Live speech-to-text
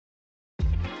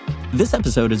This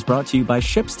episode is brought to you by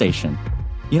ShipStation.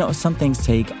 You know, some things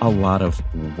take a lot of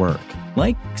work,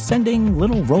 like sending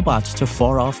little robots to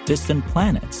far-off distant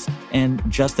planets. And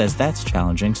just as that's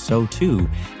challenging, so too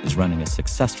is running a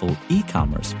successful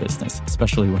e-commerce business,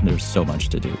 especially when there's so much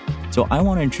to do. So I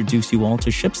want to introduce you all to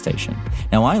ShipStation.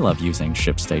 Now, I love using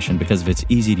ShipStation because of its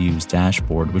easy-to-use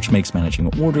dashboard, which makes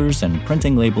managing orders and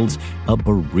printing labels a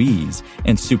breeze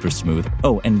and super smooth.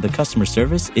 Oh, and the customer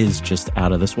service is just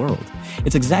out of this world.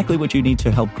 It's exactly what you need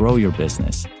to help grow your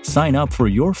business. Sign up for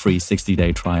your free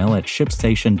 60-day trial at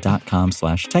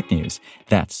shipstation.com/technews.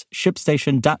 That's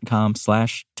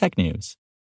shipstation.com/technews.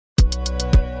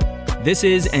 This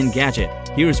is Engadget.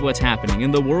 Here's what's happening in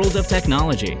the world of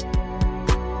technology.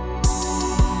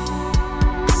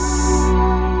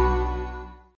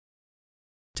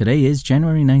 Today is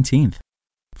January 19th.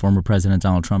 Former President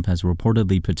Donald Trump has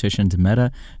reportedly petitioned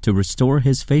Meta to restore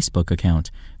his Facebook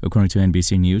account. According to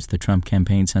NBC News, the Trump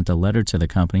campaign sent a letter to the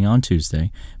company on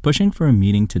Tuesday, pushing for a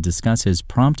meeting to discuss his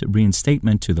prompt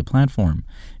reinstatement to the platform.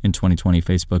 In 2020,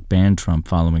 Facebook banned Trump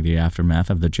following the aftermath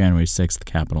of the January 6th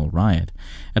Capitol riot.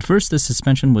 At first, the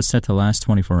suspension was set to last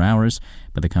 24 hours,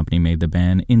 but the company made the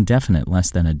ban indefinite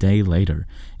less than a day later.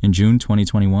 In June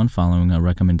 2021, following a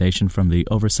recommendation from the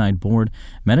Oversight Board,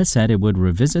 Meta said it would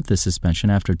revisit the suspension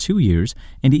after 2 years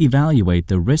and evaluate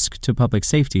the risk to public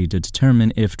safety to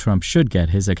determine if Trump should get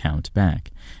his account back.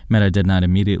 Meta did not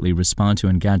immediately respond to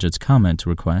Engadget's comment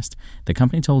request. The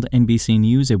company told NBC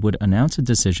News it would announce a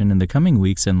decision in the coming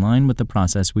weeks in line with the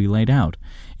process we laid out.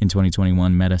 In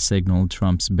 2021, Meta signaled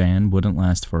Trump's ban wouldn't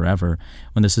last forever.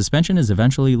 When the suspension is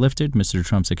eventually lifted, Mr.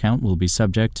 Trump's account will be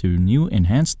subject to new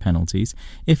enhanced penalties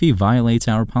if he violates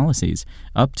our policies,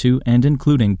 up to and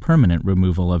including permanent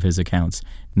removal of his accounts,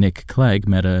 Nick Clegg,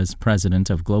 Meta's president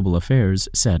of global affairs,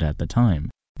 said at the time.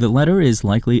 The letter is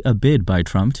likely a bid by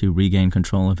Trump to regain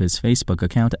control of his Facebook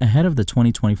account ahead of the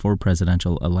 2024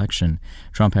 presidential election.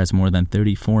 Trump has more than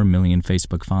 34 million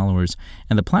Facebook followers,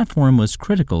 and the platform was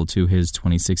critical to his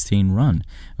 2016 run.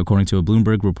 According to a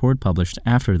Bloomberg report published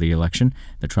after the election,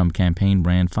 the Trump campaign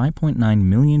ran 5.9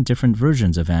 million different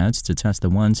versions of ads to test the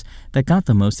ones that got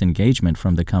the most engagement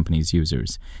from the company's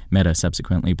users. Meta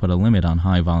subsequently put a limit on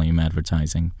high-volume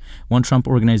advertising. One Trump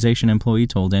Organization employee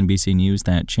told NBC News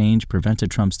that change prevented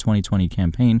Trump's 2020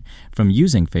 campaign from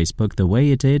using Facebook the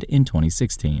way it did in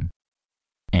 2016.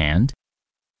 And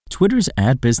Twitter's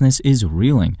ad business is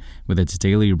reeling, with its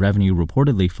daily revenue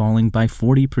reportedly falling by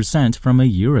 40% from a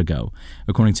year ago.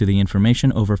 According to the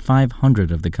information, over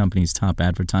 500 of the company's top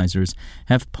advertisers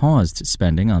have paused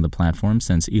spending on the platform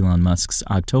since Elon Musk's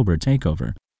October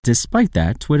takeover. Despite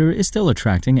that, Twitter is still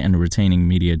attracting and retaining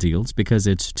media deals because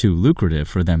it's too lucrative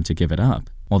for them to give it up.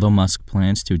 Although Musk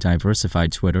plans to diversify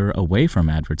Twitter away from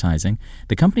advertising,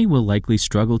 the company will likely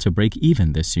struggle to break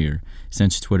even this year.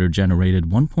 Since Twitter generated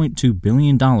 $1.2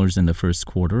 billion in the first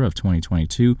quarter of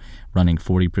 2022, running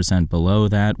 40% below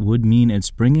that would mean it's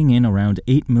bringing in around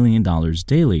 $8 million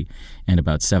daily and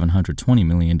about $720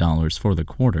 million for the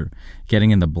quarter.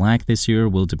 Getting in the black this year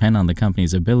will depend on the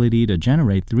company's ability to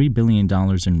generate $3 billion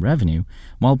in revenue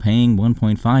while paying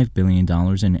 $1.5 billion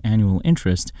in annual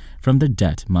interest from the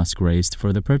debt Musk raised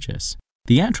for the purchase.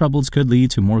 The ad troubles could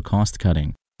lead to more cost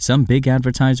cutting. Some big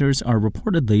advertisers are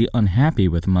reportedly unhappy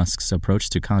with Musk's approach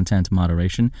to content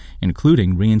moderation,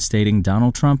 including reinstating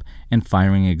Donald Trump and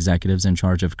firing executives in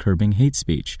charge of curbing hate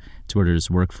speech.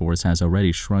 Twitter's workforce has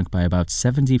already shrunk by about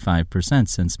 75%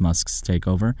 since Musk's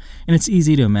takeover, and it's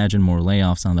easy to imagine more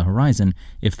layoffs on the horizon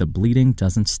if the bleeding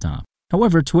doesn't stop.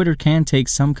 However, Twitter can take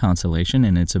some consolation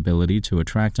in its ability to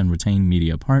attract and retain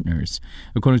media partners.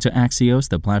 According to Axios,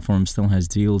 the platform still has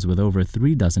deals with over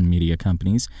 36 media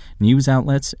companies, news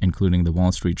outlets, including the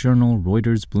Wall Street Journal,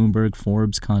 Reuters, Bloomberg,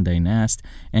 Forbes, Condé Nast,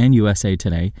 and USA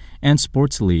Today, and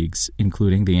sports leagues,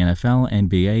 including the NFL,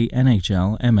 NBA,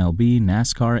 NHL, MLB,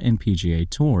 NASCAR, and PGA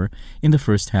Tour, in the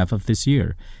first half of this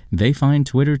year. They find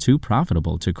Twitter too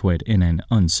profitable to quit in an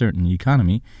uncertain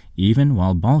economy, even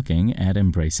while balking at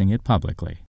embracing it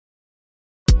publicly.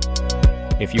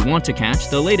 If you want to catch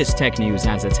the latest tech news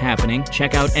as it's happening,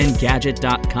 check out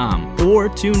Engadget.com or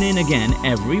tune in again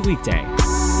every weekday.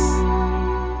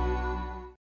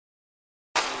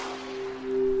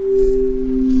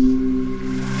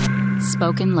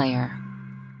 Spoken Layer.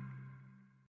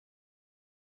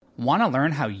 Want to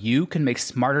learn how you can make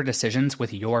smarter decisions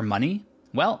with your money?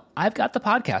 Well, I've got the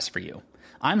podcast for you.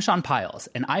 I'm Sean Piles,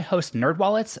 and I host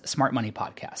NerdWallet's Smart Money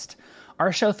Podcast.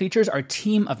 Our show features our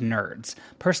team of nerds,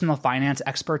 personal finance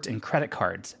experts in credit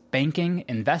cards, banking,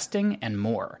 investing, and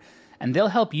more. And they'll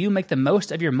help you make the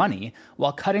most of your money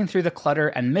while cutting through the clutter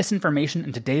and misinformation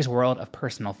in today's world of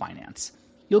personal finance.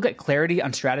 You'll get clarity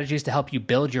on strategies to help you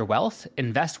build your wealth,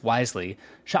 invest wisely,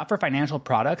 shop for financial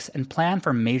products, and plan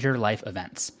for major life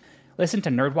events. Listen to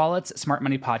NerdWallet's Smart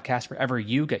Money Podcast wherever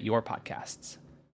you get your podcasts.